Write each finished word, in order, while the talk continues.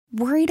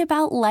Worried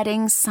about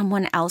letting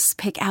someone else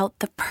pick out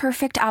the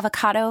perfect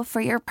avocado for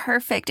your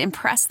perfect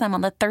impress them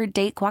on the third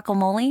date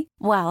guacamole?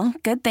 Well,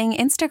 good thing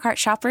Instacart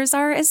shoppers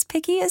are as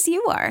picky as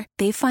you are.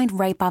 They find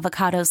ripe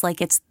avocados like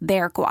it's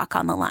their guac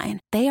on the line.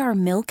 They are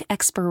milk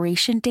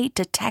expiration date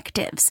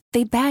detectives.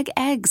 They bag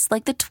eggs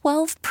like the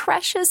 12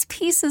 precious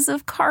pieces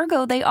of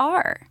cargo they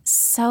are.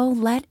 So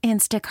let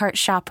Instacart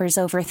shoppers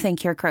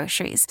overthink your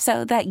groceries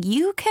so that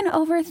you can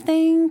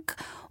overthink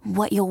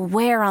what you'll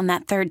wear on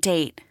that third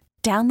date.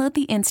 Download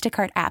the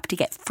Instacart app to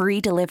get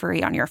free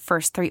delivery on your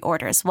first 3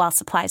 orders while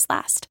supplies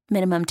last.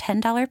 Minimum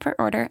 $10 per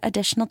order.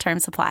 Additional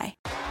terms apply.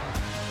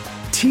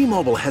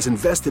 T-Mobile has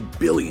invested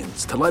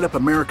billions to light up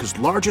America's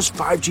largest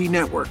 5G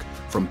network,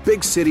 from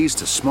big cities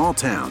to small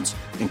towns,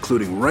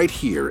 including right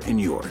here in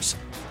yours.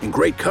 And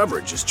great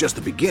coverage is just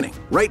the beginning.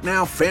 Right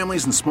now,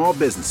 families and small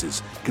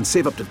businesses can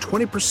save up to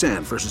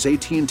 20% versus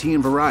AT&T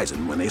and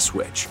Verizon when they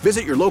switch.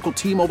 Visit your local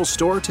T-Mobile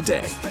store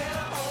today.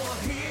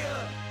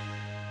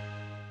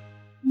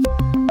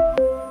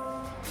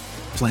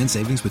 Plan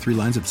savings with 3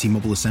 lines of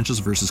T-Mobile Essentials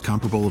versus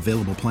comparable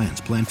available plans.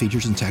 Plan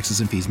features and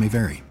taxes and fees may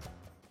vary.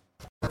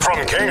 From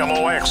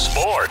KMOX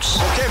Sports.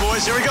 Okay,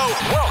 boys, here we go.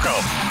 Welcome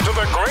to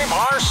the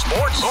Graybar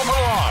Sports Open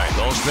Line.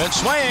 Goldschmidt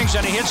swings,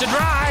 and he hits a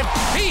drive.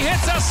 He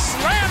hits a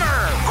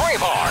slammer.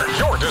 Graybar,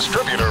 your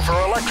distributor for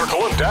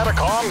electrical and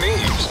datacom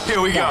needs. Here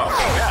we go.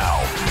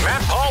 Now,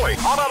 Matt Pauley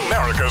on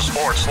America's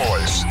Sports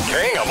Voice,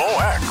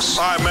 KMOX.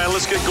 All right, man,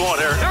 let's get going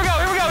here. Here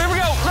we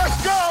go.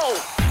 Let's go.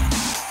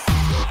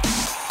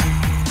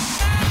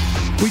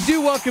 We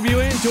do welcome you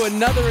into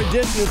another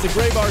edition of the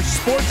Graybar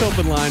Sports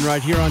Open Line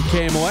right here on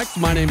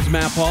KMOX. My name's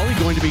Matt Pauley,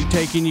 going to be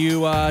taking you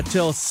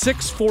till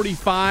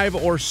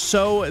 6:45 or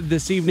so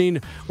this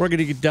evening. We're going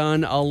to get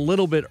done a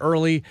little bit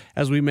early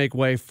as we make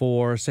way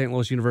for St.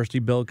 Louis University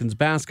Billikens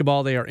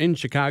basketball. They are in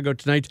Chicago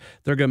tonight.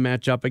 They're going to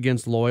match up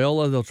against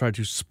Loyola. They'll try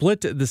to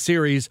split the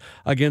series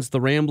against the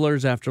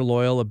Ramblers after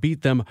Loyola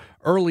beat them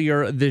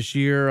earlier this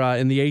year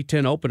in the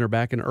A-10 opener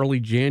back in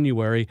early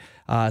January.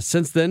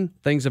 Since then,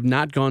 things have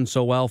not gone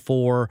so well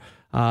for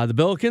the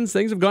Billikens.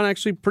 Things have gone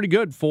actually pretty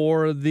good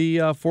for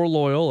the for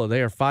Loyola.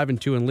 They are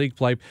 5-2 in league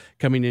play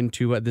coming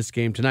into this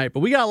game tonight. But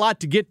we got a lot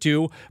to get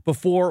to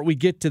before we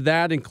get to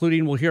that,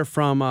 including we'll hear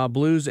from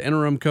Blues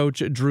interim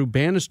coach Drew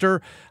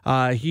Bannister.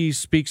 He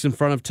speaks in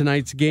front of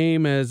tonight's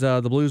game as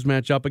the Blues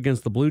match up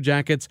against the Blue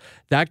Jackets.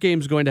 That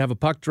game's going to have a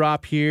puck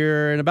drop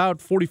here in about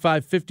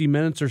 45-50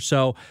 minutes or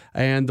so,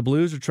 and the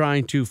Blues are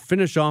trying to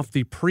finish off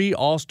the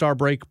pre-All-Star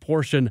break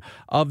portion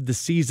of the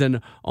season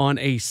on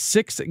a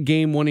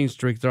 6-game winning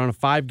streak. They're on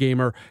a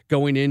 5-gamer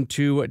going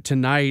into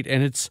tonight,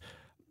 and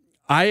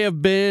I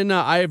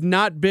have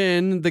not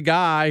been the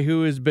guy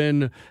who has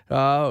been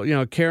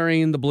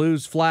carrying the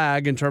Blues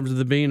flag in terms of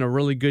them being a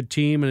really good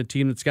team and a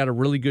team that's got a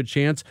really good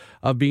chance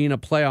of being a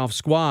playoff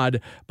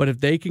squad. But if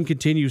they can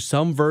continue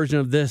some version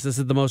of this is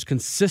the most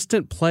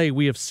consistent play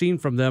we have seen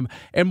from them,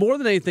 and more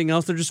than anything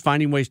else, they're just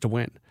finding ways to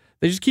win.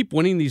 They just keep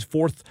winning these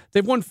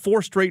they've won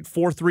 4 straight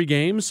 4-3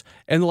 games,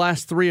 and the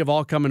last 3 have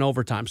all come in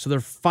overtime. So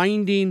they're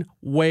finding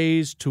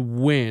ways to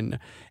win,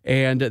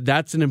 and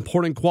that's an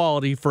important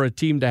quality for a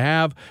team to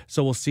have.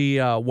 So we'll see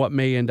what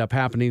may end up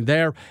happening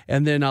there.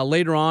 And then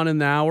later on in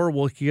the hour,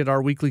 we'll get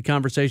our weekly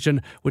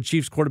conversation with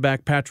Chiefs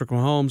quarterback Patrick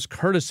Mahomes,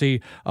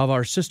 courtesy of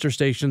our sister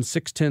station,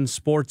 610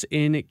 Sports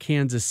in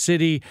Kansas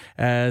City,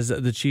 as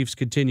the Chiefs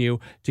continue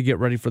to get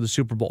ready for the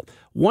Super Bowl.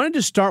 Wanted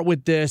to start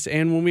with this,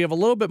 and when we have a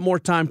little bit more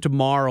time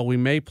tomorrow, we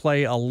may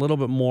play a little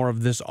bit more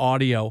of this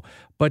audio.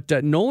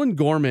 But Nolan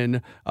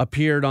Gorman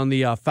appeared on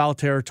the Foul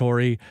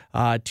Territory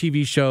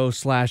TV show /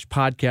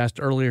 podcast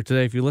earlier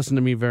today. If you listen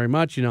to me very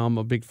much, you know I'm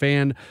a big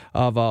fan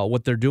of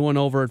what they're doing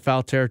over at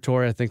Foul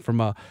Territory. I think from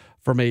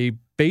a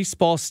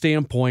baseball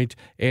standpoint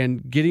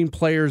and getting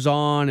players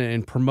on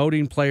and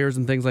promoting players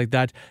and things like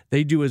that,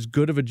 they do as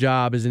good of a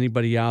job as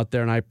anybody out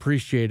there, and I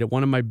appreciate it.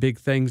 One of my big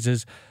things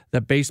is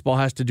that baseball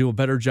has to do a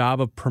better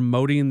job of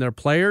promoting their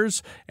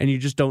players, and you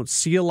just don't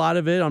see a lot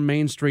of it on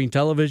mainstream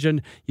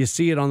television. You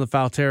see it on the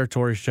Foul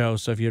Territory show.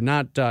 So if you're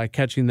not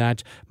catching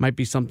that, might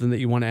be something that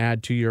you want to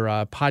add to your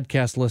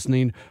podcast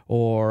listening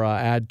or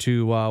add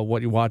to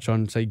what you watch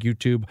on, say,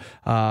 YouTube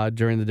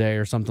during the day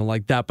or something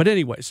like that. But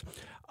anyways,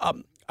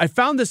 I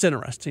found this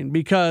interesting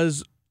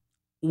because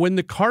when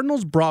the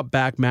Cardinals brought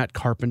back Matt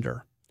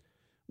Carpenter,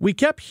 we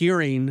kept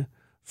hearing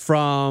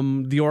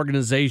from the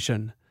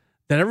organization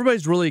that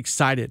everybody's really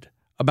excited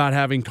about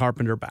having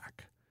Carpenter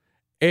back.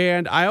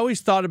 And I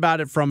always thought about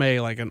it from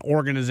an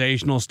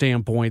organizational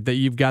standpoint, that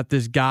you've got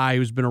this guy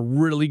who's been a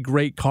really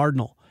great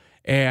Cardinal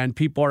and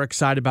people are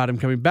excited about him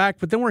coming back.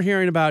 But then we're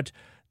hearing about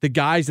the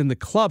guys in the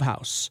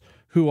clubhouse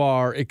who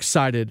are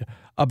excited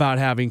about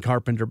having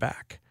Carpenter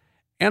back.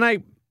 And I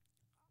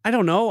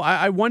don't know.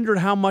 I wondered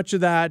how much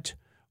of that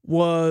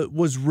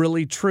was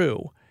really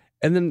true.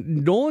 And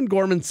then Nolan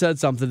Gorman said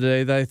something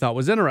today that I thought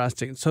was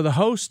interesting. So the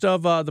host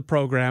of the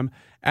program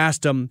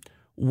asked him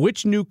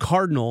which new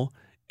Cardinal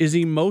is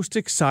he most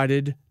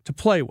excited to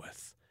play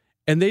with.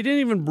 And they didn't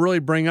even really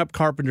bring up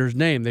Carpenter's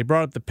name. They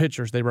brought up the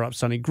pitchers. They brought up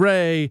Sonny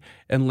Gray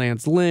and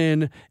Lance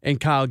Lynn and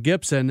Kyle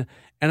Gibson.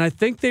 And I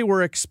think they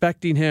were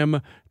expecting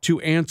him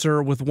to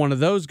answer with one of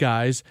those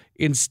guys.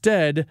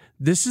 Instead,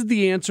 this is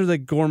the answer that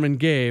Gorman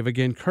gave,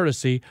 again,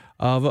 courtesy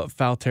of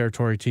Foul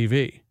Territory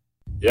TV.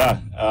 Yeah.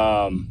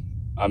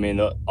 I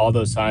mean, all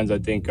those signs I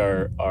think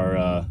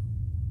are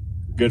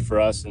good for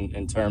us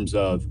in terms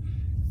of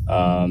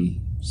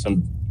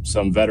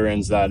some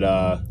veterans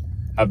that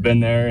have been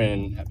there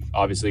and have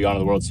obviously gone to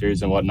the World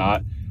Series and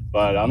whatnot.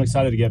 But I'm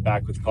excited to get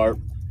back with Carp.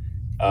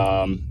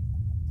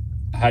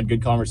 I had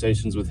good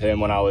conversations with him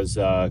when I was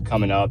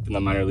coming up in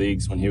the minor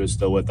leagues when he was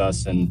still with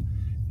us. And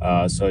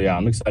so, yeah,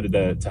 I'm excited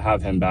to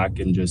have him back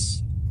and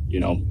just, be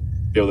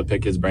able to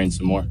pick his brain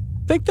some more.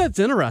 I think that's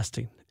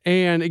interesting.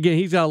 And again,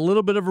 he's got a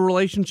little bit of a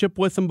relationship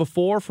with him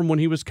before from when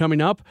he was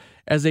coming up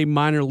as a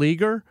minor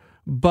leaguer.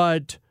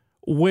 But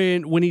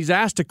when he's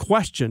asked a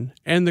question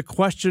and the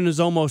question is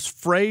almost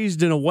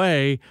phrased in a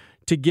way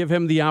to give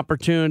him the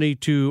opportunity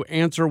to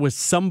answer with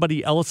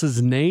somebody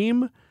else's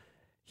name,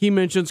 he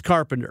mentions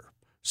Carpenter.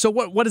 So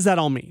what does that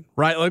all mean,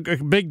 right? Like a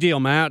big deal,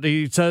 Matt.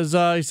 He says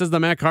that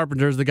Matt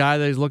Carpenter is the guy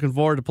that he's looking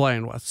forward to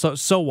playing with.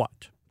 So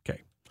what?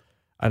 Okay,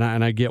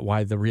 and I get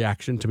why the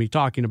reaction to me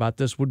talking about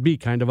this would be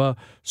kind of a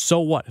so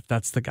what if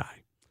that's the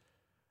guy.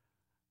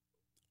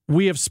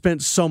 We have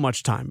spent so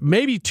much time,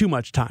 maybe too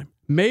much time.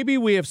 Maybe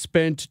we have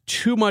spent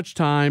too much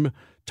time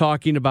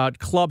talking about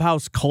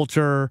clubhouse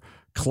culture,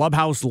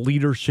 clubhouse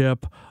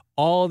leadership,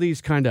 all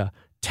these kind of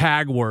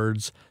tag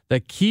words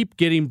that keep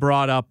getting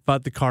brought up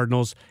about the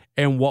Cardinals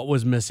and what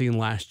was missing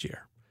last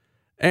year.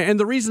 And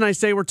the reason I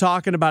say we're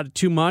talking about it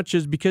too much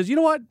is because, you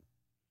know what?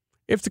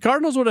 If the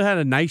Cardinals would have had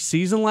a nice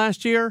season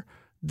last year,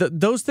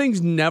 those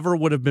things never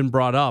would have been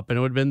brought up, and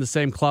it would have been the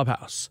same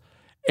clubhouse.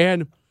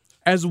 And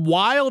as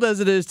wild as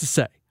it is to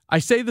say, I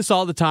say this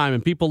all the time,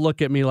 and people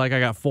look at me like I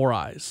got four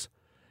eyes.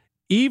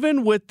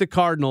 Even with the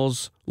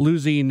Cardinals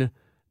losing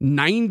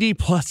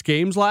 90-plus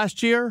games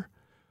last year,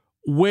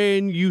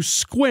 when you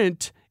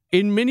squint,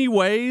 in many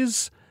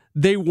ways,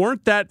 they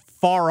weren't that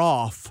far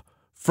off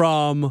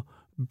from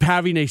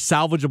having a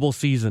salvageable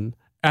season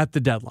at the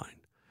deadline.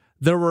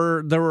 There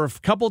were a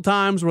couple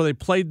times where they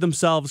played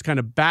themselves kind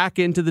of back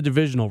into the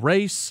divisional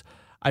race.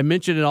 I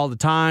mention it all the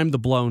time, the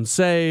blown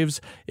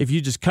saves. If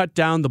you just cut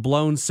down the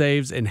blown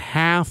saves in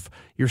half,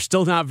 you're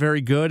still not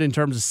very good in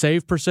terms of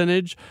save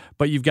percentage,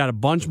 but you've got a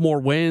bunch more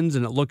wins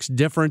and it looks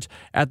different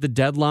at the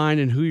deadline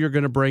and who you're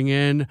going to bring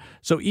in.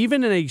 So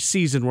even in a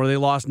season where they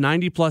lost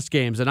 90-plus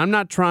games, and I'm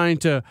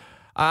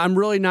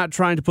really not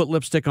trying to put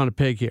lipstick on a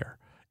pig here.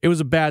 It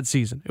was a bad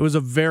season. It was a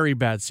very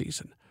bad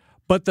season.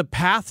 But the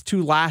path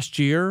to last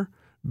year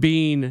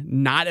being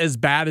not as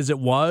bad as it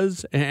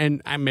was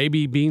and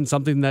maybe being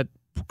something that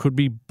could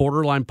be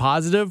borderline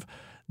positive,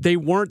 they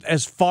weren't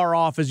as far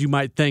off as you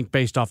might think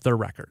based off their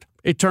record.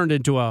 It turned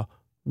into a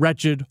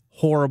wretched,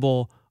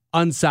 horrible,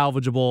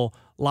 unsalvageable,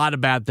 lot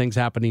of bad things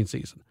happening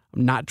season.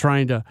 I'm not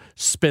trying to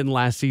spin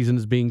last season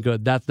as being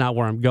good. That's not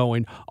where I'm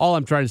going. All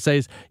I'm trying to say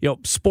is,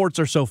 sports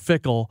are so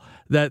fickle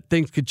that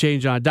things could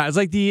change on a dime. It's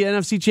like the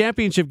NFC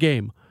Championship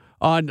game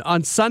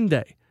on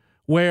Sunday,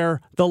 where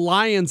the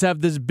Lions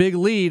have this big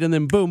lead and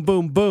then boom,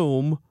 boom,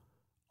 boom,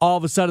 all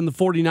of a sudden the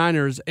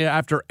 49ers,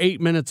 after 8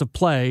 minutes of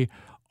play,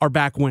 are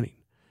back winning.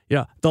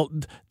 Yeah,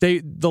 the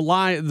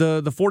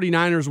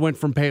 49ers went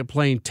from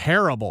playing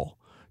terrible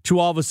to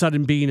all of a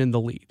sudden being in the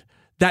lead.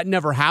 That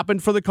never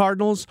happened for the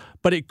Cardinals,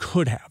 but it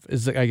could have,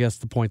 is I guess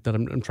the point that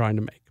I'm trying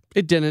to make.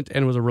 It didn't,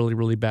 and it was a really,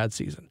 really bad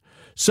season.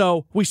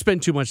 So we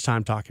spend too much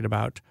time talking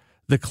about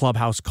the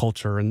clubhouse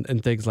culture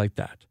and things like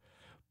that.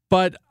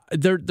 But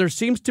there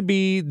seems to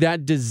be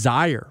that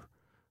desire.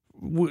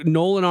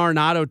 Nolan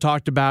Arenado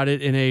talked about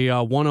it in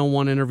a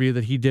one-on-one interview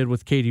that he did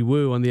with Katie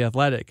Wu on The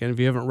Athletic. And if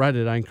you haven't read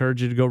it, I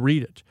encourage you to go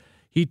read it.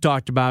 He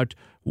talked about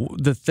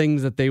the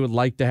things that they would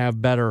like to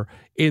have better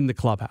in the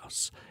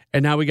clubhouse.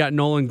 And now we got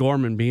Nolan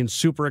Gorman being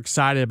super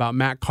excited about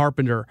Matt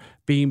Carpenter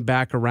being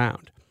back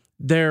around.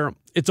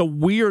 It's a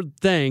weird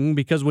thing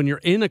because when you're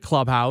in a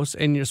clubhouse,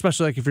 and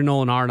especially like if you're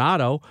Nolan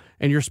Arenado,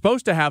 and you're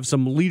supposed to have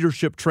some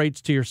leadership traits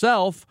to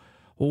yourself,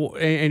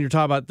 and you're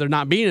talking about there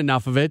not being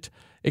enough of it,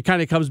 it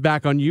kind of comes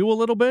back on you a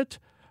little bit.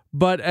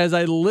 But as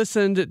I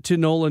listened to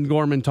Nolan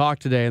Gorman talk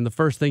today, and the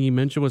first thing he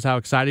mentioned was how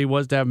excited he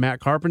was to have Matt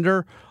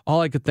Carpenter,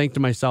 all I could think to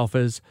myself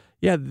is,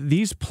 yeah,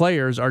 these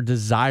players are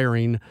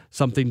desiring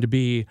something to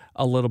be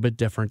a little bit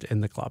different in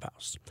the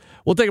clubhouse.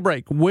 We'll take a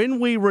break. When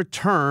we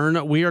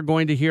return, we are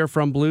going to hear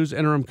from Blues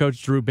interim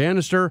coach Drew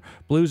Bannister.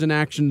 Blues in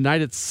action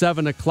tonight at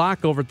 7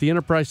 o'clock over at the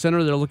Enterprise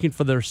Center. They're looking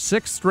for their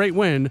 6th straight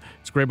win.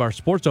 It's Graybar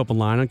Sports Open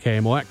Line on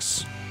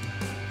KMOX.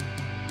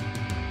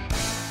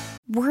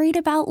 Worried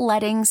about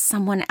letting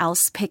someone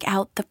else pick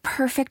out the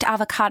perfect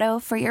avocado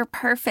for your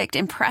perfect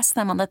impress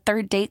them on the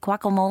third date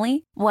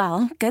guacamole?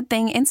 Well, good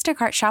thing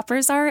Instacart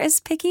shoppers are as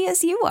picky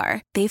as you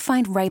are. They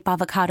find ripe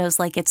avocados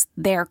like it's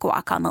their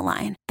guac on the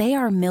line. They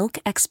are milk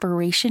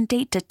expiration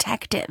date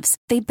detectives.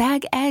 They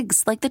bag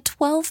eggs like the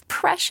 12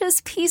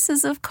 precious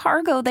pieces of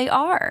cargo they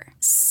are.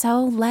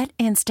 So let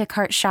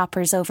Instacart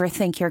shoppers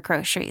overthink your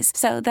groceries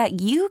so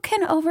that you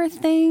can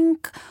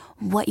overthink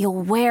what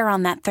you'll wear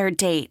on that third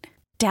date.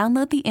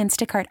 Download the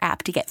Instacart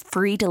app to get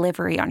free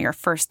delivery on your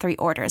first 3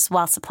 orders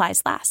while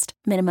supplies last.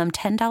 Minimum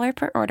 $10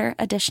 per order.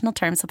 Additional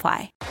terms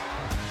apply.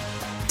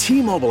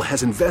 T-Mobile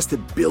has invested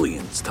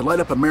billions to light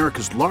up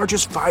America's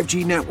largest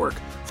 5G network,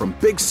 from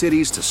big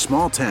cities to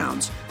small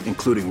towns,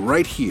 including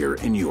right here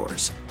in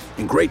yours.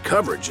 And great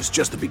coverage is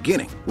just the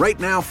beginning. Right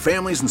now,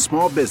 families and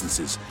small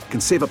businesses can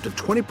save up to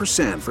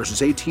 20%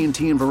 versus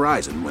AT&T and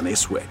Verizon when they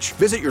switch.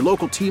 Visit your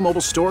local T-Mobile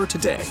store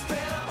today.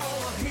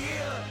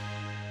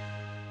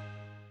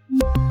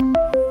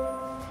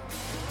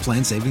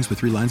 Plan savings with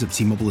 3 lines of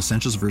T-Mobile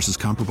Essentials versus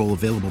comparable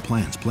available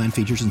plans. Plan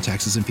features and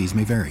taxes and fees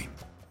may vary.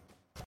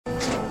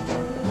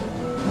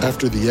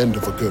 After the end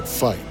of a good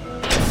fight,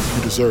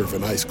 you deserve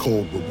an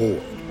ice-cold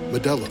reward.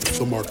 Modelo is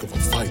the mark of a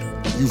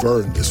fighter. You've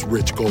earned this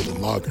rich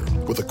golden lager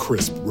with a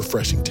crisp,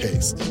 refreshing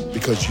taste.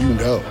 Because you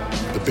know,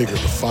 the bigger the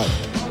fight,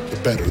 the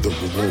better the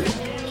reward.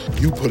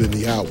 You put in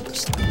the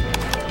hours,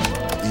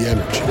 the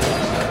energy,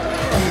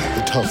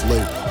 the tough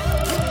labor.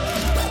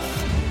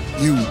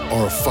 You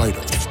are a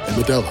fighter,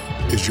 and Modelo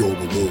is your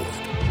reward.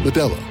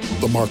 Modelo,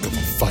 the mark of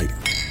a fighter.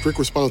 Drink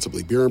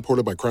responsibly. Beer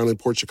imported by Crown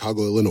Imports,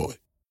 Chicago, Illinois.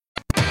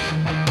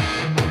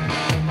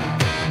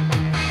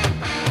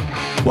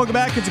 Welcome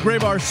back. It's a Gray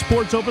Bar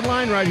Sports Open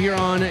Line right here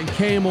on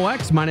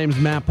KMOX. My name is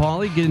Matt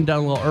Pauley. Getting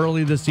done a little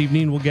early this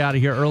evening. We'll get out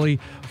of here early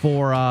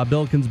for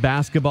Billikens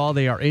basketball.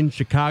 They are in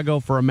Chicago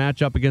for a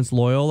matchup against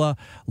Loyola,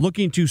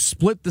 looking to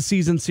split the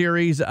season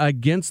series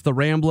against the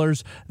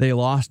Ramblers. They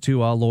lost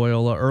to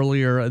Loyola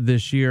earlier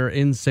this year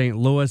in St.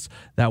 Louis.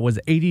 That was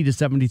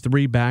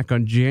 80-73 back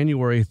on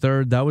January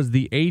 3rd. That was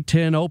the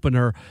A-10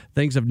 opener.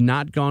 Things have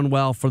not gone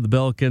well for the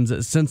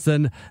Billikens since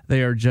then.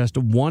 They are just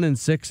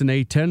 1-6 in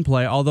A-10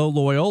 play, although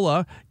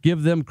Loyola,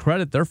 give them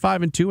credit, they're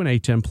 5-2 in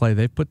A-10 play.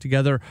 They've put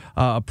together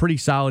a pretty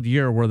solid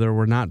year where there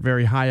were not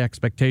very high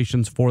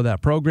expectations for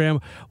that program.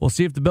 We'll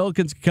see if the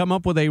Billikens can come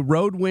up with a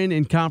road win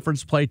in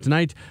conference play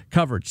tonight.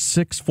 Coverage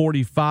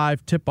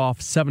 6:45,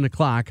 tip-off 7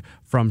 o'clock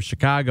from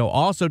Chicago.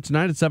 Also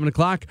tonight at 7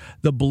 o'clock,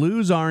 the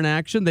Blues are in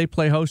action. They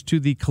play host to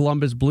the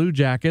Columbus Blue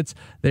Jackets.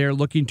 They are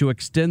looking to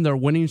extend their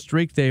winning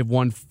streak. They've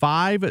won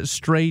 5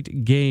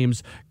 straight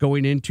games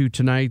going into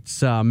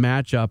tonight's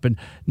matchup. And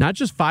not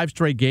just 5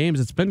 straight games,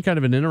 it's been kind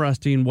of an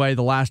interesting way.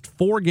 The last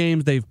 4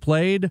 games they've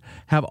played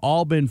have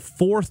all been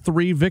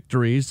 4-3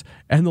 victories,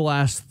 and the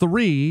last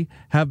 3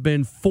 have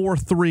been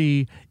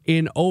 4-3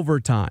 in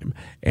overtime.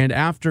 And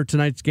after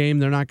tonight's game,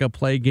 they're not going to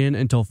play again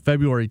until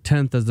February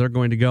 10th, as they're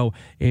going to go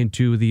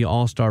into the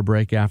All-Star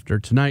break after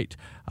tonight.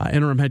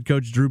 Interim head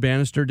coach Drew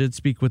Bannister did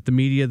speak with the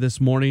media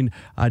this morning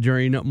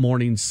during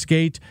morning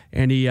skate,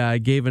 and he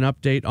gave an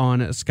update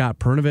on Scott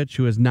Pernovich,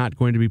 who is not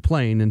going to be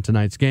playing in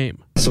tonight's game.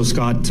 So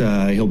Scott,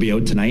 he'll be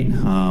out tonight.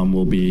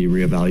 We'll be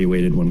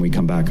reevaluated when we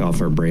come back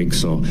off our break.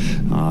 So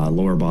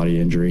lower body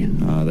injury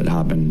that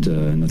happened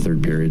in the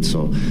third period.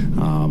 So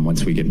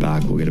once we get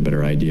back, we'll get a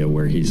better idea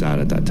where he's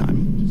at that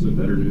time. Is it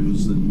better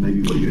news than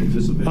maybe what you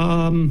anticipated?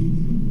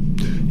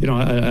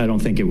 I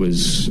don't think it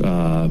was.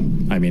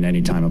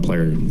 Anytime a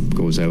player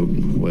goes out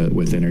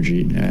with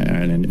energy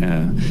and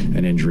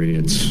an injury,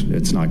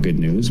 it's not good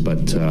news.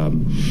 But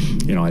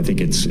I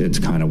think it's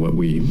kind of what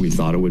we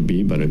thought it would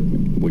be, but it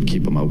would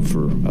keep him out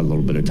for a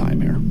little bit of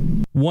time here.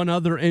 One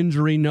other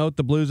injury note,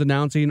 the Blues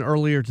announcing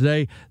earlier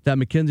today that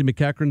Mackenzie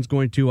McEachran's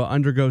going to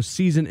undergo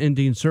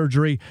season-ending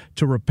surgery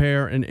to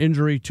repair an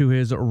injury to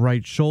his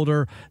right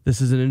shoulder.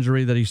 This is an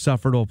injury that he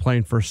suffered while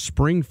playing for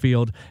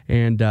Springfield,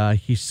 and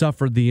he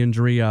suffered the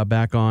injury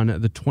back on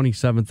the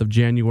 27th of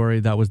January.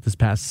 That was this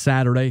past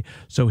Saturday,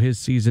 so his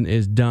season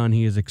is done.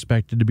 He is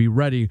expected to be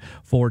ready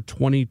for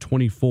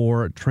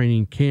 2024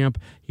 training camp.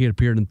 He had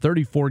appeared in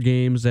 34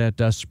 games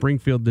at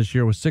Springfield this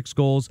year with 6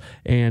 goals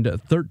and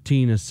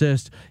 13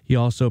 assists. He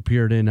also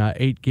appeared in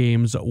 8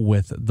 games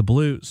with the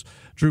Blues.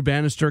 Drew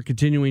Bannister,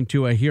 continuing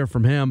to hear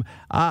from him.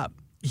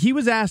 He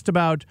was asked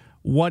about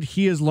what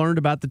he has learned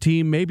about the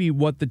team, maybe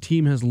what the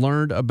team has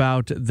learned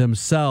about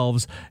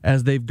themselves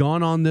as they've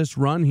gone on this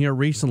run here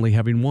recently,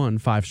 having won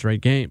 5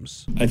 straight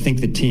games. I think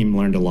the team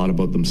learned a lot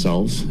about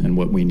themselves and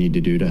what we need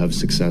to do to have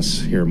success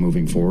here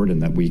moving forward,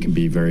 and that we can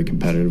be very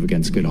competitive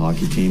against good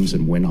hockey teams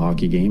and win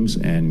hockey games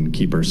and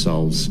keep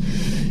ourselves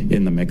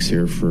in the mix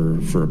here for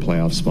a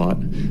playoff spot.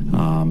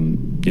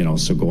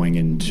 So going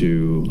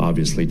into,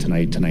 obviously,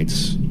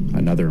 tonight's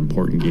another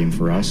important game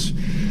for us,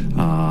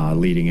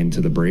 leading into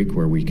the break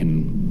where we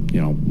can,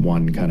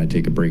 one, kind of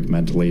take a break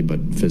mentally, but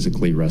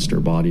physically rest our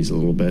bodies a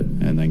little bit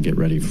and then get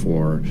ready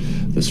for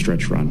the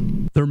stretch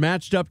run. They're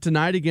matched up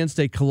tonight against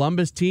a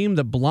Columbus team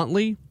that,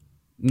 bluntly,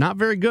 not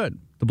very good.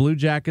 The Blue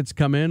Jackets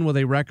come in with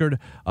a record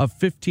of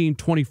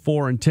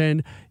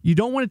 15-24-10. You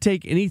don't want to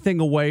take anything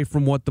away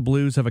from what the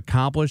Blues have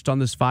accomplished on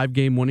this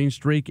 5-game winning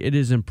streak. It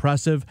is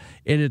impressive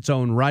in its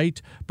own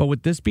right. But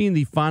with this being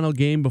the final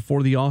game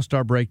before the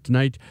All-Star break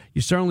tonight,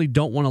 you certainly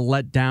don't want to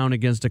let down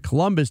against a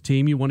Columbus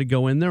team. You want to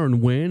go in there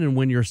and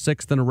win your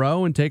 6th in a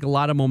row and take a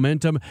lot of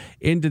momentum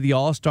into the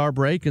All-Star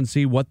break and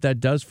see what that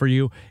does for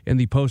you in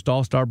the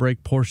post-All-Star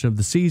break portion of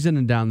the season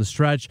and down the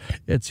stretch,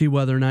 and see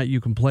whether or not you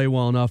can play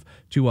well enough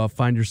to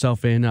find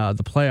yourself in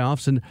the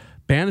playoffs. And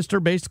Bannister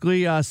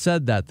basically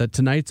said that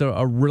tonight's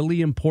a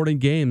really important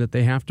game, that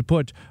they have to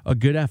put a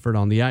good effort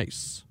on the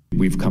ice.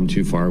 We've come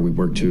too far. We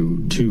worked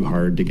too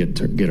hard to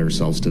get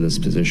ourselves to this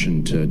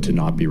position to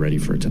not be ready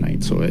for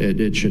tonight. So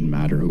it shouldn't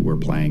matter who we're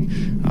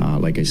playing.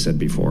 Like I said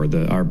before,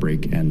 our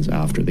break ends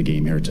after the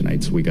game here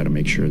tonight, so we got to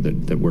make sure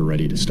that we're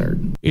ready to start.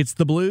 It's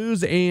the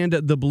Blues and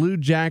the Blue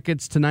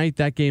Jackets tonight.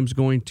 That game's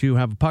going to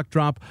have a puck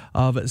drop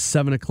of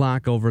 7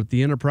 o'clock over at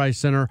the Enterprise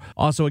Center.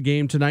 Also a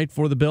game tonight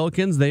for the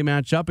Billikens. They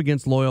match up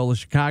against Loyola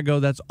Chicago.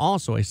 That's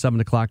also a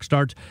 7 o'clock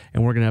start,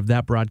 and we're going to have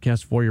that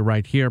broadcast for you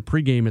right here.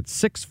 Pre-game at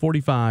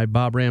 6:45.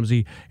 Bob Ramsey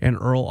and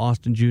Earl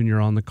Austin Jr.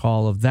 on the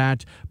call of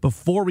that.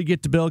 Before we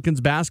get to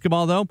Billikens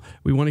basketball, though,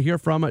 we want to hear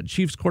from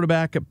Chiefs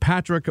quarterback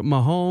Patrick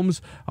Mahomes.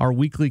 Our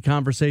weekly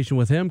conversation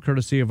with him,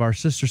 courtesy of our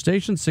sister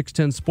station,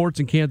 610 Sports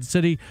in Kansas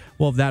City.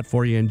 We'll have that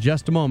for you in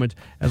just a moment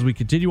as we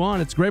continue on.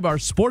 It's Gray Bar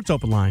Sports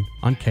Open Line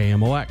on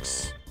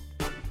KMOX.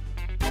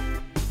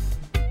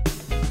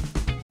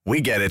 We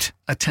get it.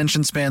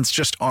 Attention spans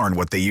just aren't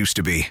what they used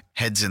to be.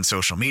 Heads in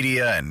social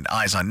media and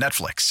eyes on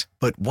Netflix.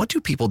 But what do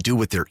people do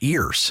with their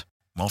ears?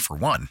 Well, for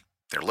one,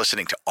 they're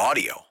listening to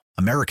audio.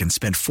 Americans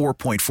spend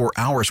 4.4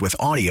 hours with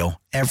audio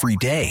every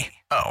day.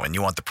 Oh, and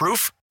you want the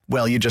proof?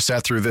 Well, you just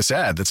sat through this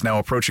ad that's now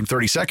approaching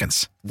 30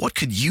 seconds. What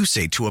could you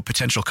say to a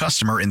potential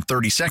customer in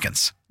 30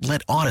 seconds?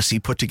 Let Odyssey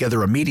put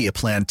together a media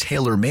plan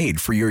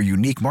tailor-made for your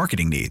unique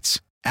marketing needs.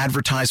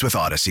 Advertise with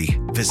Odyssey.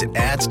 Visit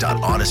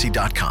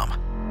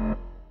ads.odyssey.com.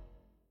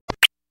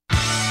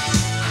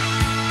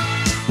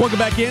 Welcome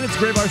back in. It's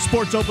Gray Bar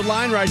Sports Open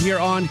Line right here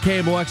on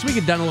KMOX. We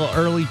get done a little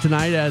early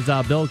tonight as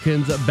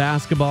Billikens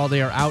basketball.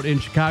 They are out in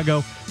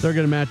Chicago. They're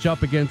going to match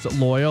up against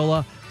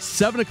Loyola.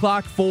 7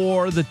 o'clock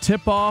for the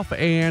tip-off,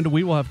 and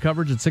we will have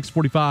coverage at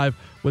 6:45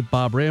 with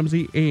Bob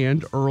Ramsey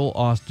and Earl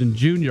Austin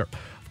Jr.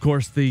 Of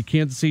course, the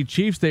Kansas City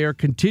Chiefs, they are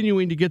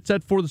continuing to get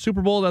set for the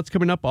Super Bowl. That's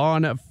coming up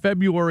on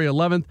February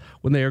 11th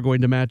when they are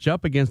going to match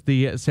up against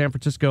the San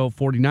Francisco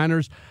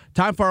 49ers.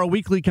 Time for our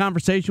weekly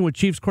conversation with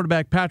Chiefs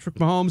quarterback Patrick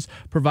Mahomes,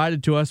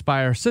 provided to us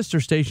by our sister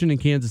station in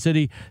Kansas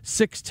City,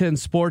 610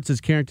 Sports,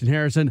 as Carrington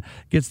Harrison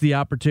gets the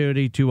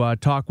opportunity to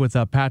talk with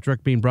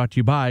Patrick, being brought to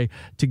you by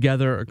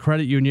Together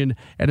Credit Union.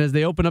 And as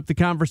they open up the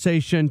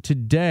conversation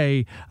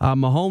today,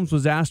 Mahomes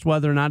was asked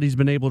whether or not he's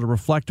been able to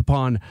reflect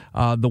upon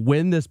the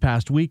win this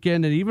past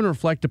weekend and even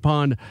reflect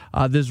upon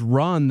this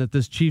run that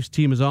this Chiefs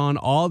team is on,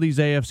 all these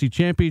AFC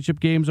championship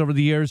games over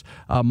the years,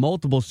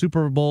 multiple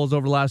Super Bowls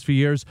over the last few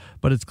years.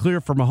 But it's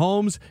clear for Mahomes,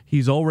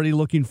 he's already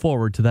looking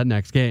forward to that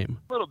next game.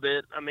 A little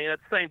bit. I mean, at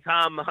the same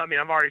time, I've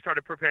already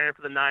started preparing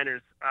for the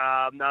Niners.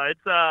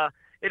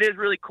 It is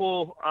really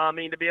cool.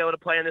 To be able to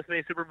play in this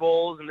many Super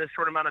Bowls in this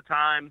short amount of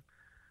time.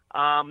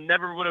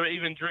 Never would have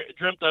even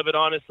dreamt of it,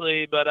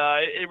 honestly. But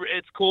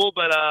it's cool.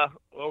 But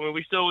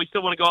we still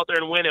want to go out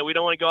there and win it. We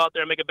don't want to go out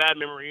there and make a bad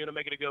memory. You want to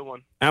make it a good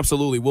one.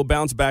 Absolutely. We'll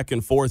bounce back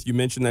and forth. You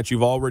mentioned that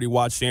you've already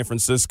watched San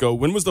Francisco.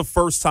 When was the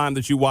first time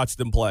that you watched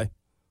them play?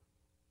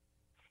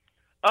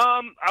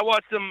 I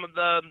watched them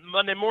the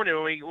Monday morning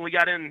when we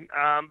got in.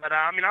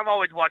 I've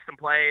always watched them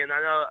play, and I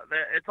know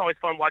that it's always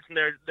fun watching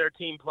their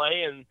team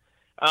play. And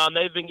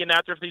they've been getting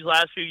after it for these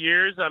last few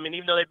years.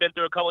 Even though they've been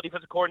through a couple of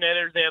defensive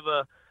coordinators, they have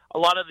a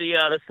lot of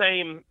the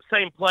same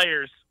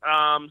players.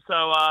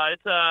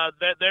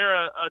 They're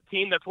a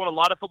team that's won a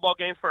lot of football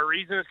games for a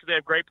reason, because they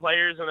have great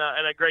players and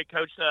a great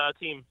coach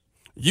team.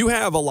 You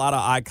have a lot of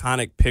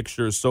iconic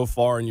pictures so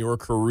far in your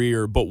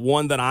career, but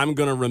one that I'm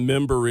going to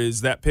remember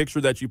is that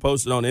picture that you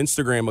posted on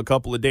Instagram a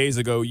couple of days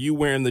ago, you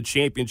wearing the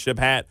championship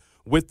hat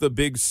with the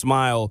big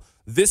smile.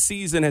 This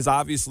season has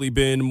obviously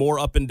been more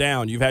up and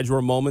down. You've had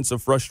your moments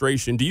of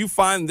frustration. Do you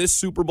find this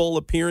Super Bowl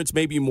appearance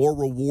maybe more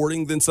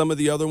rewarding than some of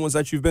the other ones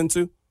that you've been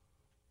to?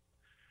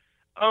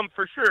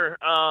 For sure.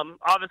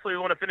 Obviously, we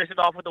want to finish it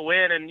off with a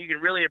win, and you can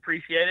really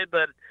appreciate it.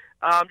 But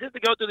just to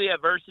go through the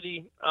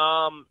adversity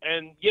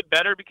and get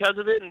better because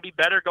of it, and be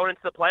better going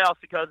into the playoffs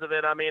because of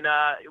it.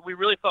 We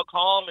really felt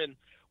calm, and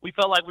we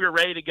felt like we were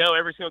ready to go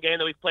every single game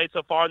that we've played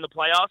so far in the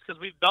playoffs, because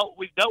we've dealt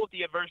with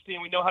the adversity,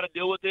 and we know how to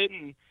deal with it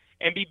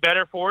and be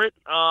better for it.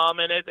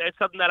 And it's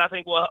something that I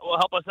think will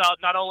help us out,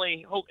 not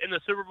only in the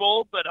Super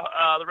Bowl, but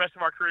the rest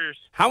of our careers.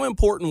 How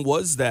important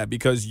was that?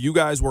 Because you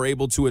guys were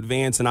able to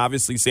advance, and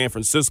obviously San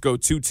Francisco,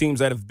 two teams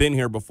that have been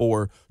here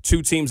before,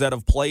 two teams that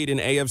have played in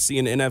AFC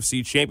and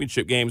NFC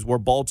championship games, where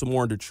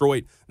Baltimore and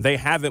Detroit, they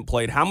haven't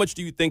played. How much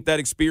do you think that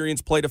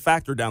experience played a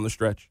factor down the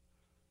stretch?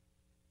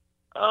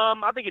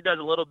 I think it does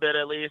a little bit,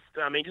 at least.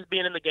 Just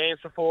being in the games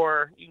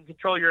before, you can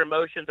control your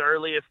emotions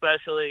early,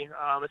 especially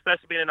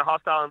being in a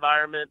hostile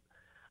environment.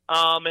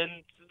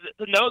 And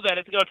to know that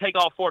it's going to take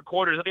all 4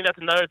 quarters, I think that's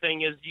another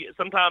thing is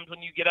sometimes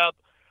when you get up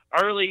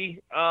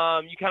early,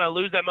 you kind of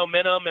lose that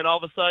momentum, and all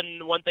of a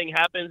sudden one thing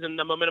happens and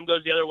the momentum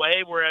goes the other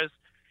way, whereas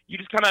you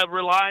just kind of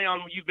rely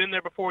on you've been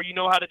there before. You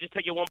know how to just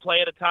take it one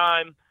play at a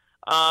time.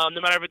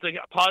 No matter if it's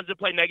a positive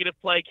play, negative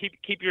play,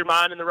 keep your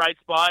mind in the right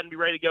spot and be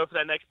ready to go for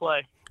that next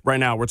play. Right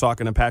now, we're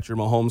talking to Patrick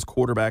Mahomes,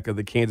 quarterback of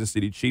the Kansas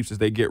City Chiefs, as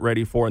they get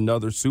ready for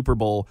another Super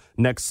Bowl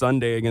next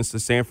Sunday against the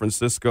San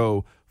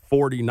Francisco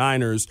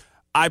 49ers.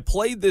 I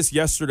played this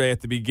yesterday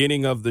at the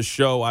beginning of the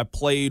show. I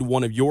played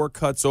one of your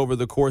cuts over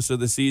the course of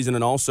the season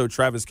and also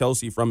Travis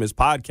Kelce from his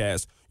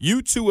podcast.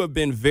 You two have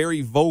been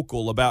very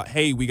vocal about,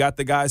 hey, we got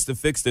the guys to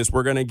fix this.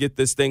 We're going to get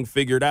this thing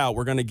figured out.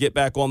 We're going to get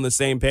back on the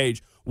same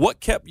page. What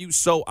kept you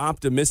so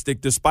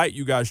optimistic despite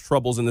you guys'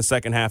 troubles in the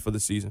second half of the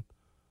season?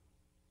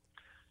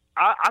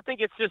 I think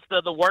it's just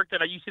the work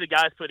that you see the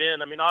guys put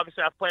in. I mean,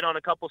 obviously I've played on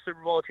a couple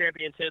Super Bowl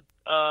championship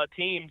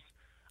teams.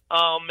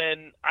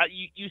 And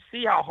you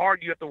see how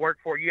hard you have to work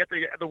for. You have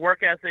to the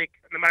work ethic.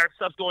 No matter if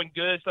stuff's going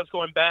good, stuff's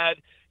going bad,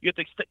 you have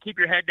to keep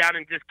your head down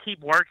and just keep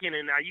working.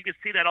 And you can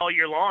see that all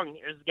year long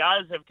as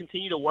guys have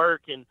continued to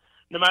work. And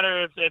no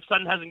matter if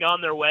something hasn't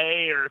gone their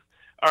way, or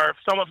if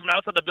someone from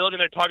outside the building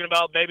they're talking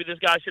about maybe this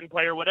guy shouldn't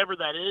play or whatever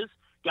that is,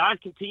 guys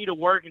continue to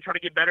work and try to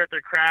get better at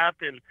their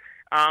craft. And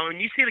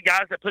you see the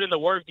guys that put in the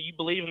work, that you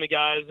believe in the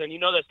guys, and you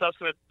know that stuff's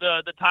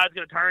the tide's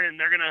gonna turn, and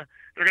they're gonna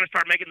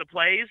start making the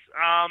plays.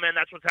 And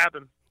that's what's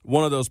happened.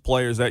 One of those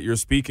players that you're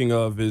speaking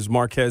of is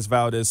Marquez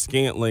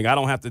Valdez-Scantling. I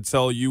don't have to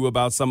tell you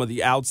about some of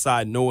the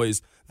outside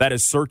noise that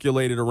has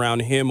circulated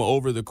around him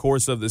over the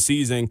course of the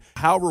season.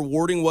 How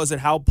rewarding was it?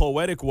 How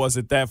poetic was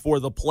it that for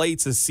the play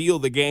to seal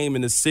the game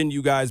and to send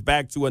you guys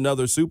back to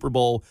another Super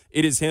Bowl,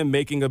 it is him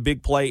making a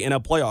big play in a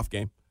playoff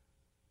game?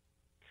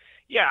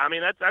 Yeah, I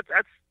mean that's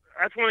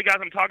one of the guys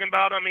I'm talking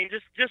about. I mean,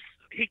 just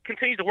he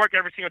continues to work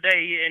every single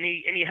day, and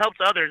he helps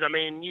others. I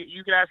mean,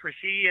 you can ask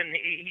Rasheed, and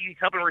he's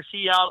helping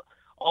Rasheed out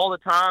all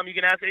the time. You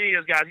can ask any of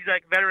those guys. He's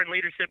like a veteran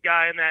leadership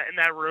guy in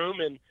that room.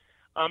 And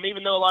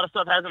even though a lot of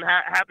stuff hasn't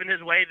happened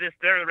his way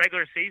during the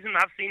regular season,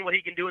 I've seen what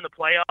he can do in the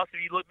playoffs. If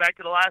you look back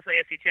to the last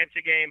AFC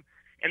Championship game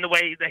and the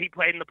way that he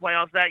played in the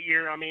playoffs that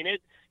year, I mean,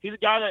 he's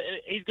a guy that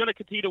he's going to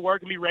continue to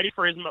work and be ready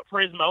for his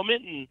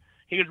moment. And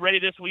he was ready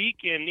this week.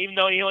 And even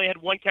though he only had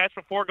one catch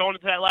before going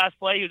into that last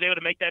play, he was able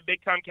to make that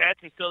big time catch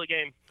and steal the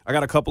game. I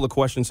got a couple of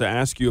questions to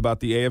ask you about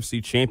the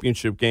AFC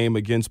Championship game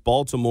against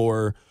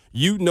Baltimore.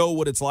 You know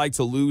what it's like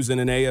to lose in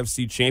an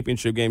AFC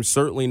Championship game.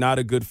 Certainly not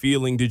a good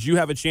feeling. Did you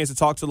have a chance to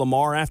talk to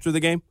Lamar after the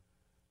game?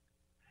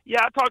 Yeah,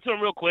 I talked to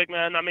him real quick,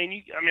 man. I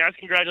mean, I just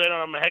congratulate him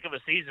on a heck of a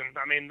season.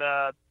 I mean,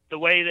 the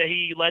way that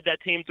he led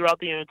that team throughout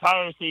the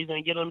entire season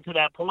and get them to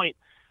that point,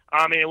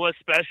 I mean, it was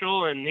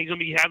special, and he's going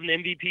to be having the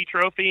MVP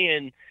trophy,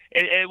 and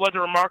it was a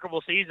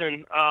remarkable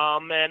season.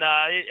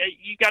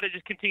 You got to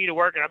just continue to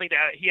work, and I think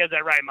that he has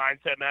that right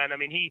mindset, man. I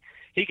mean,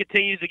 he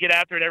continues to get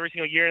after it every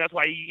single year, and that's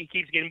why he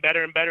keeps getting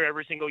better and better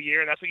every single year,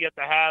 and that's what you have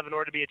to have in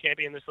order to be a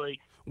champion in this league.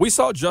 We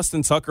saw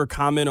Justin Tucker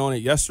comment on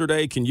it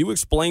yesterday. Can you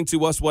explain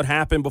to us what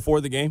happened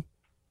before the game?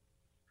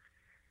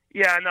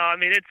 Yeah, no, I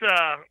mean,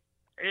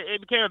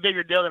 it became a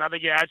bigger deal than I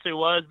think it actually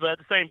was, but at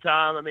the same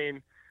time, I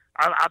mean,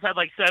 I've had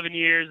like 7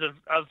 years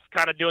of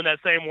kind of doing that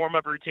same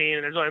warm-up routine,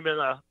 and there's only been,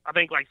 I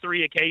think, like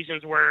 3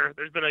 occasions where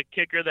there's been a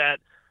kicker that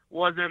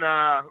wasn't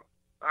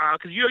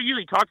because you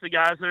usually talk to the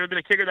guys, so there's been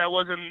a kicker that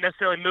wasn't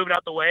necessarily moving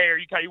out the way, or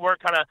you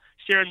weren't kind of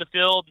sharing the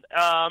field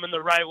in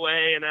the right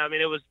way, and I mean,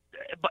 it was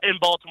in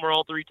Baltimore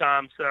all 3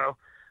 times. So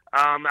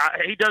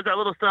he does that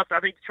little stuff, I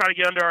think, to try to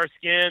get under our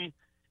skin,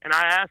 and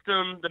I asked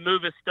him to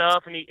move his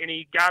stuff, and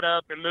he got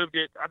up and moved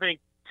it, I think,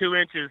 2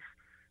 inches.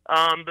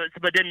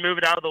 But didn't move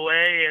it out of the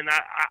way, and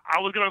I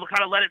was going to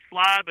kind of let it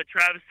slide, but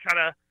Travis kind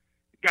of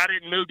got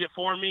it and moved it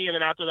for me, and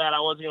then after that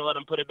I wasn't going to let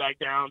him put it back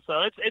down.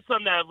 So it's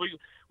something that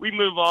we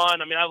move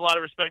on. I mean, I have a lot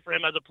of respect for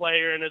him as a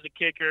player and as a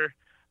kicker,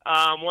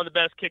 one of the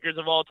best kickers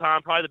of all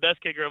time, probably the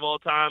best kicker of all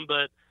time,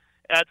 but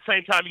at the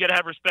same time, you got to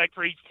have respect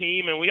for each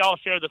team, and we all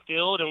share the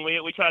field, and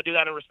we try to do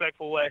that in a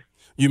respectful way.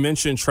 You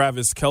mentioned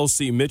Travis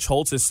Kelce. Mitch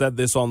Holtz has said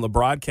this on the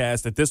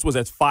broadcast, that this was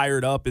as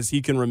fired up as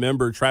he can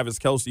remember Travis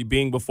Kelce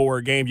being before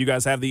a game. You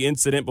guys have the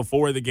incident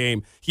before the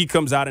game. He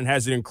comes out and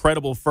has an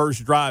incredible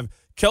first drive.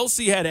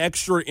 Kelce had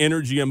extra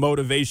energy and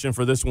motivation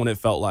for this one, it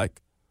felt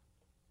like.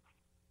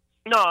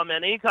 No,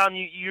 man, anytime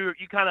you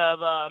kind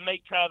of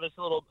make Travis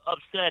a little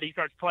upset, he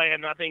starts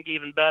playing, I think,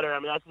 even better. I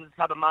mean, that's the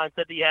type of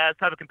mindset he has,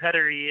 type of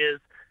competitor he is.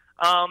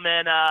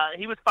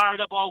 He was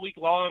fired up all week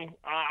long.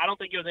 I don't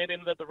think it was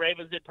anything that the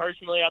Ravens did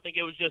personally. I think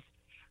it was just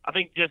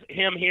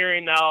him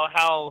hearing now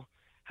how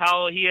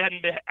he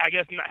hadn't been, I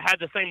guess, had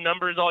the same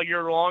numbers all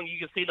year long. You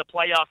can see in the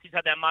playoffs he's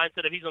had that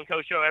mindset of he's going to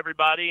go show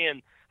everybody,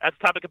 and that's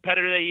the type of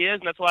competitor that he is,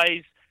 and that's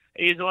why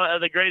he's one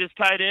of the greatest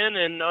tight end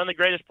and one of the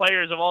greatest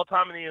players of all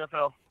time in the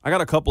NFL. I got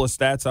a couple of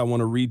stats I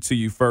want to read to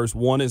you first.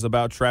 One is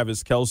about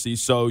Travis Kelce.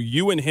 So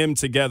you and him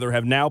together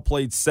have now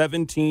played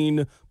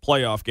 17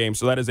 playoff games.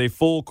 So that is a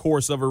full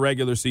course of a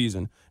regular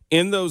season.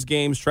 In those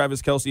games,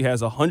 Travis Kelce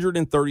has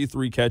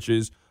 133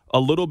 catches, a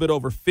little bit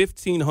over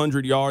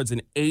 1,500 yards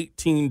and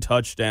 18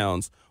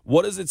 touchdowns.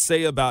 What does it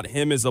say about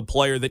him as a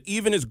player that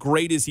even as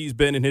great as he's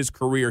been in his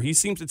career, he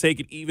seems to take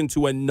it even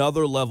to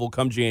another level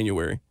come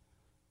January?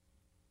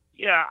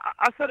 Yeah,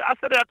 I said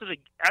it after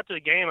the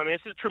game. I mean,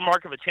 it's a true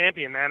mark of a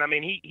champion, man. I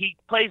mean, he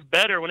plays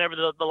better whenever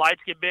the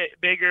lights get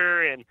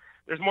bigger and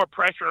there's more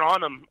pressure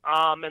on him,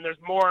 and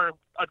there's more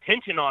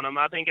attention on him.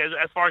 I think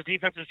as far as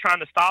defense is trying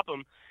to stop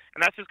him,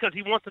 and that's just because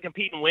he wants to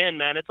compete and win,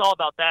 man. It's all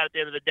about that at the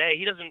end of the day.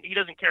 He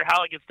doesn't care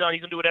how it gets done.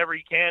 He's gonna do whatever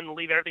he can and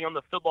leave everything on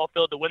the football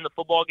field to win the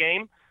football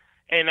game.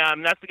 And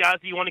that's the guys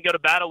that you want to go to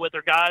battle with,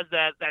 are guys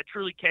that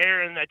truly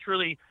care and that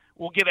truly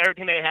will give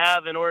everything they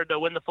have in order to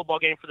win the football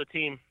game for the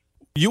team.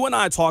 You and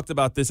I talked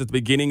about this at the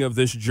beginning of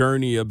this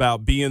journey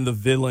about being the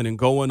villain and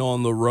going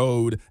on the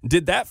road.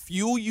 Did that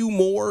fuel you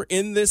more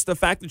in this, the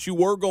fact that you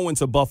were going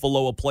to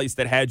Buffalo, a place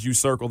that had you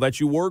circled, that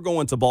you were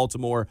going to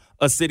Baltimore,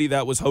 a city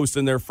that was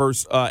hosting their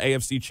first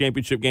AFC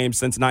championship game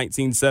since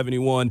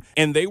 1971,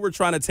 and they were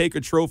trying to take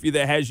a trophy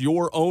that has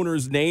your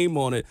owner's name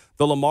on it,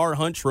 the Lamar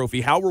Hunt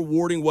Trophy? How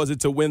rewarding was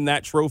it to win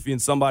that trophy in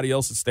somebody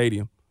else's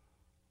stadium?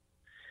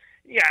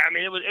 Yeah, I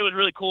mean, it was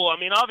really cool. I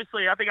mean,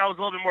 obviously, I think I was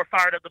a little bit more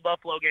fired up the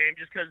Buffalo game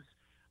just because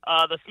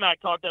the smack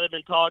talk that had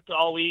been talked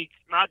all week,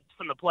 not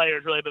from the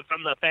players really, but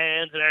from the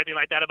fans and everything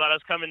like that about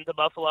us coming to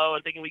Buffalo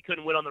and thinking we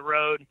couldn't win on the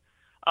road.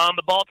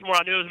 But Baltimore,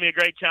 I knew it was going to be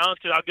a great challenge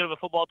because how good of a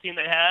football team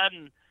they had.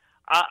 And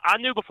I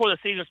knew before the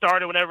season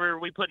started, whenever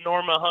we put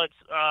Norma Hunt's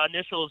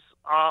initials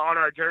on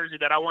our jersey,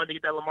 that I wanted to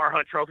get that Lamar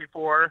Hunt trophy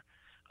for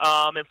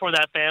her and for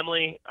that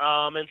family.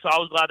 And so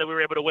I was glad that we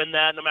were able to win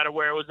that no matter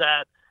where it was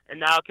at. And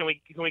now can we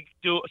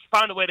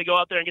find a way to go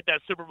out there and get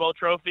that Super Bowl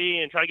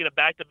trophy and try to get it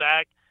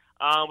back-to-back,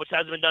 which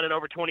hasn't been done in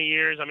over 20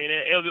 years. I mean,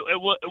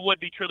 it would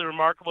be truly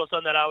remarkable,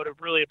 something that I would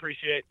really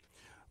appreciate.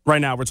 Right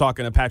now, we're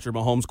talking to Patrick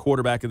Mahomes,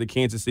 quarterback of the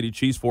Kansas City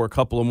Chiefs, for a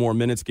couple of more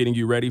minutes, getting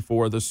you ready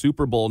for the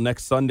Super Bowl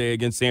next Sunday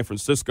against San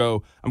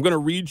Francisco. I'm going to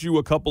read you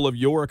a couple of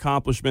your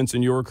accomplishments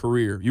in your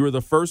career. You were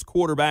the first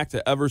quarterback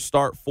to ever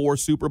start 4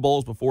 Super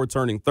Bowls before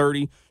turning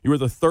 30. You were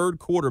the third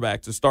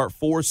quarterback to start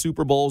 4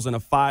 Super Bowls in a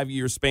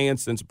 5-year span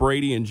since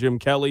Brady and Jim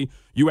Kelly.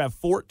 You have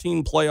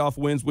 14 playoff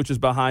wins, which is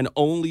behind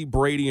only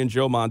Brady and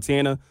Joe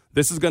Montana.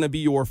 This is going to be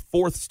your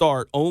 4th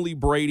start. Only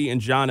Brady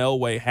and John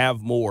Elway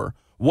have more.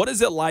 What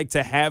is it like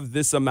to have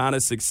this amount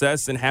of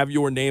success and have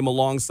your name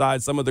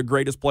alongside some of the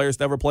greatest players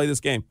to ever play this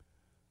game?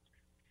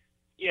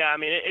 Yeah, I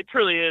mean, it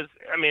truly is.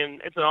 I mean,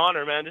 it's an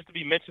honor, man, just to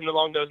be mentioned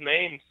along those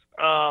names.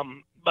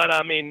 But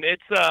I mean,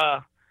 it's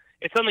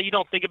something you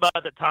don't think about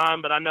at the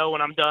time. But I know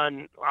when I'm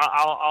done,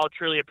 I'll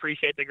truly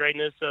appreciate the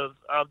greatness of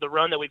the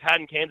run that we've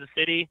had in Kansas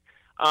City,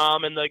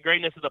 and the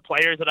greatness of the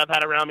players that I've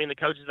had around me and the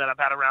coaches that I've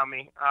had around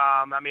me.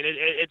 I mean,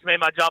 it's made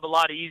my job a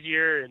lot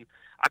easier, and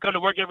I come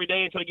to work every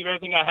day and try to give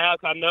everything I have.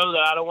 I know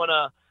that I don't want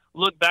to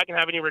look back and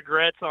have any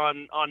regrets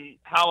on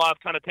how I've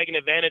kind of taken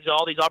advantage of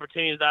all these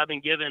opportunities that I've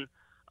been given.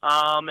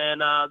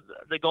 And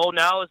the goal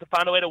now is to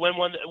find a way to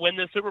win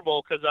this Super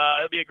Bowl, because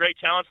it'll be a great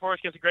challenge for us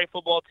against a great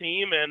football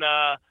team, and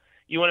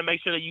you want to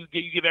make sure that you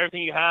give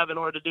everything you have in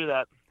order to do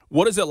that.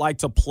 What is it like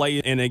to play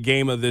in a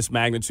game of this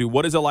magnitude?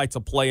 What is it like to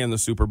play in the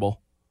Super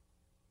Bowl?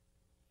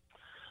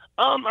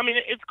 I mean,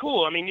 it's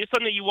cool. I mean, it's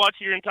something that you watch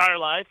your entire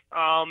life,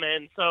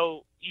 and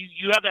so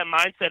you have that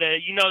mindset.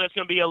 You know there's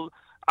going to be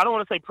I don't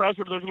want to say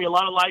pressure, but there's going to be a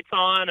lot of lights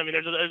on. I mean,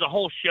 there's a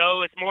whole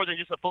show. It's more than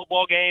just a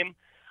football game.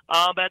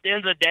 But at the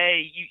end of the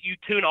day, you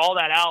tune all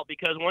that out,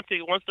 because once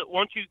you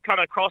kind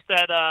of cross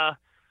that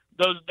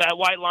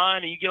white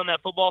line and you get on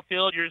that football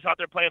field, you're just out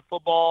there playing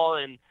football,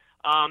 and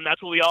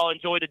that's what we all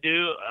enjoy to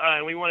do,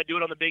 and we want to do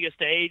it on the biggest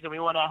stage, and we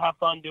want to have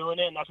fun doing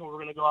it, and that's what we're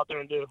going to go out there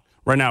and do.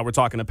 Right now, we're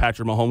talking to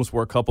Patrick Mahomes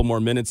for a couple more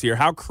minutes here.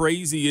 How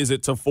crazy is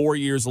it to 4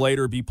 years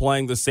later be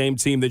playing the same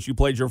team that you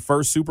played your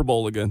first Super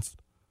Bowl against?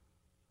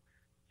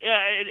 Yeah,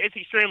 it's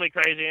extremely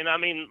crazy, and I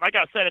mean, like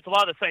I said, it's a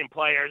lot of the same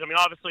players. I mean,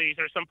 obviously,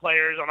 there's some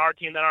players on our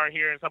team that aren't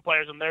here, and some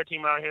players on their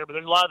team aren't here, but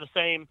there's a lot of the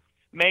same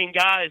main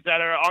guys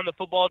that are on the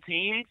football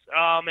teams,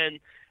 and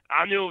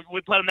I knew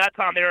we played them that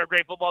time. They were a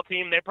great football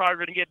team. They're probably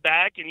going to get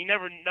back, and you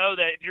never know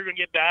that if you're going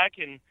to get back.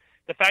 And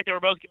the fact that we're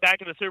both back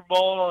in the Super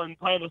Bowl and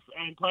playing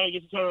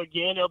against each other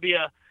again, it'll be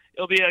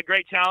a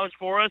great challenge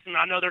for us. And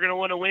I know they're going to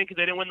want to win because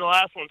they didn't win the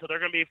last one, so they're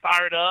going to be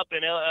fired up,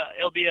 and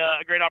it'll be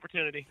a great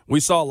opportunity.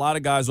 We saw a lot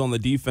of guys on the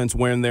defense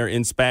wearing their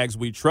In Spags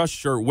We Trust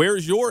shirt.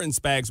 Where's your In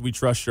Spags We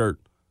Trust shirt?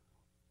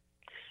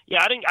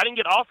 Yeah, I didn't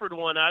get offered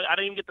one. I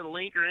didn't even get the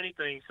link or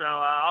anything. So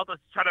I'll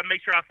just try to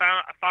make sure I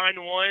find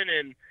one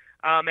and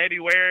maybe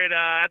wear it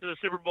after the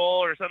Super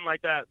Bowl or something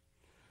like that.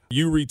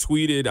 You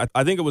retweeted,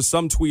 I think it was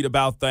some tweet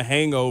about The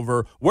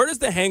Hangover. Where does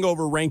The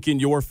Hangover rank in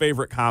your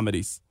favorite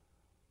comedies?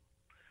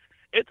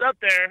 It's up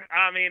there.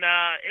 I mean,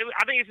 I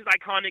think it's just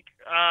iconic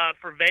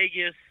for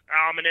Vegas.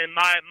 And in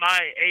my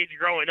age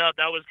growing up,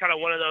 that was kind of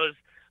one of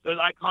those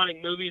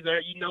iconic movies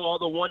that you know all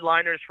the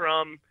one-liners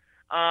from,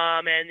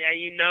 and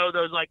you know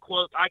those like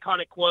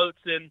iconic quotes.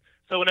 And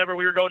so whenever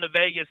we were going to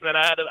Vegas, man,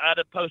 I had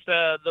to post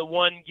the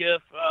one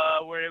GIF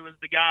where it was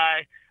the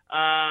guy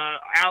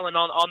Allen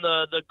on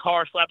the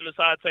car slapping the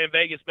side saying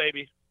 "Vegas,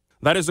 baby."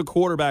 That is the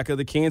quarterback of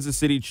the Kansas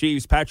City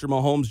Chiefs, Patrick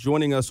Mahomes,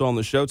 joining us on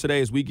the show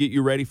today as we get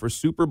you ready for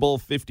Super Bowl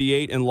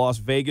 58 in Las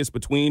Vegas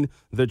between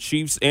the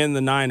Chiefs and the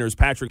Niners.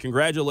 Patrick,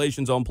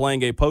 congratulations on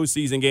playing a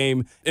postseason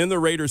game in the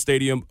Raiders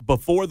Stadium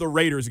before the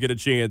Raiders get a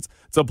chance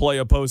to play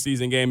a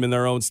postseason game in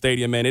their own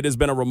stadium, man. It has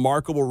been a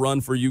remarkable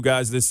run for you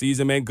guys this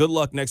season, man. Good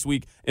luck next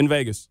week in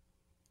Vegas.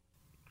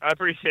 I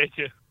appreciate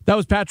you. That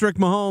was Patrick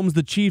Mahomes,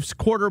 the Chiefs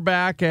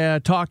quarterback,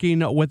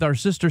 talking with our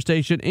sister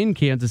station in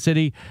Kansas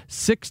City,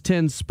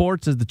 610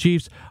 Sports, as the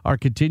Chiefs are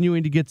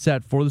continuing to get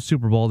set for the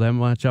Super Bowl. They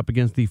match up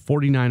against the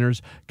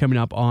 49ers coming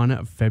up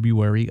on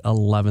February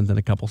 11th in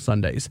a couple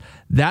Sundays.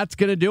 That's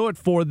going to do it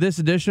for this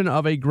edition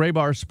of a Gray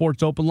Bar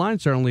Sports Open Line.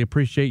 Certainly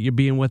appreciate you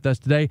being with us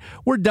today.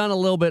 We're done a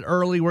little bit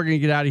early. We're going to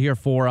get out of here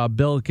for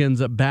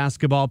Billikens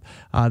basketball.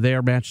 They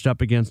are matched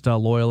up against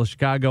Loyola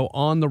Chicago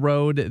on the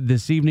road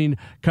this evening.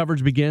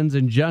 Coverage begins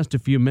in just a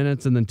few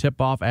minutes and then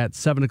tip off at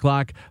 7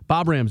 o'clock.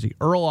 Bob Ramsey,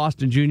 Earl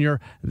Austin Jr.,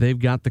 they've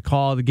got the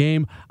call of the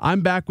game.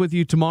 I'm back with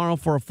you tomorrow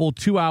for a full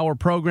 2-hour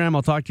program.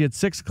 I'll talk to you at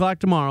 6 o'clock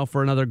tomorrow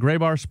for another Gray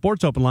Bar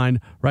Sports Open Line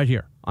right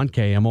here on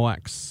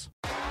KMOX.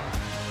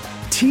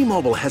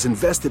 T-Mobile has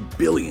invested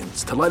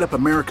billions to light up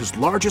America's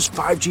largest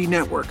 5G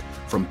network,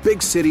 from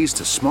big cities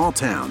to small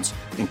towns,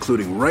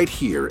 including right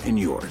here in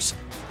yours.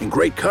 And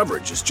great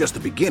coverage is just the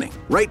beginning.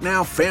 Right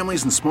now,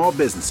 families and small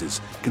businesses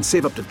can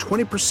save up to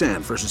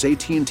 20% versus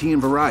AT&T and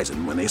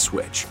Verizon when they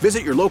switch.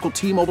 Visit your local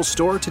T-Mobile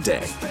store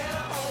today.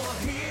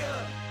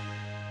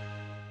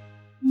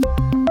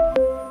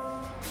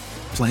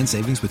 Plan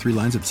savings with 3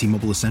 lines of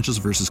T-Mobile Essentials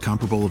versus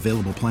comparable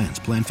available plans.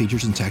 Plan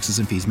features and taxes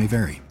and fees may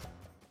vary.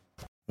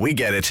 We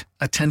get it.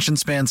 Attention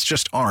spans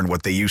just aren't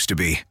what they used to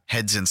be.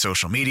 Heads in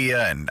social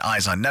media and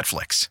eyes on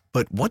Netflix.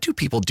 But what do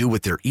people do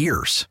with their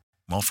ears?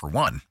 Well, for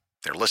one,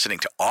 they're listening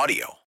to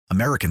audio.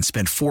 Americans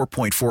spend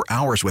 4.4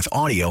 hours with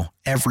audio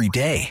every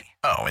day.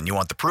 Oh, and you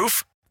want the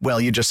proof? Well,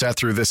 you just sat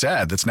through this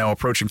ad that's now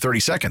approaching 30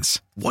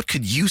 seconds. What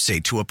could you say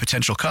to a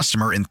potential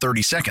customer in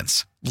 30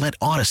 seconds? Let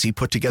Odyssey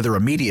put together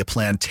a media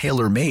plan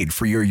tailor-made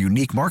for your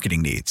unique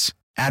marketing needs.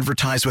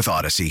 Advertise with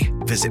Odyssey.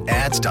 Visit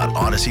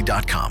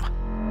ads.odyssey.com.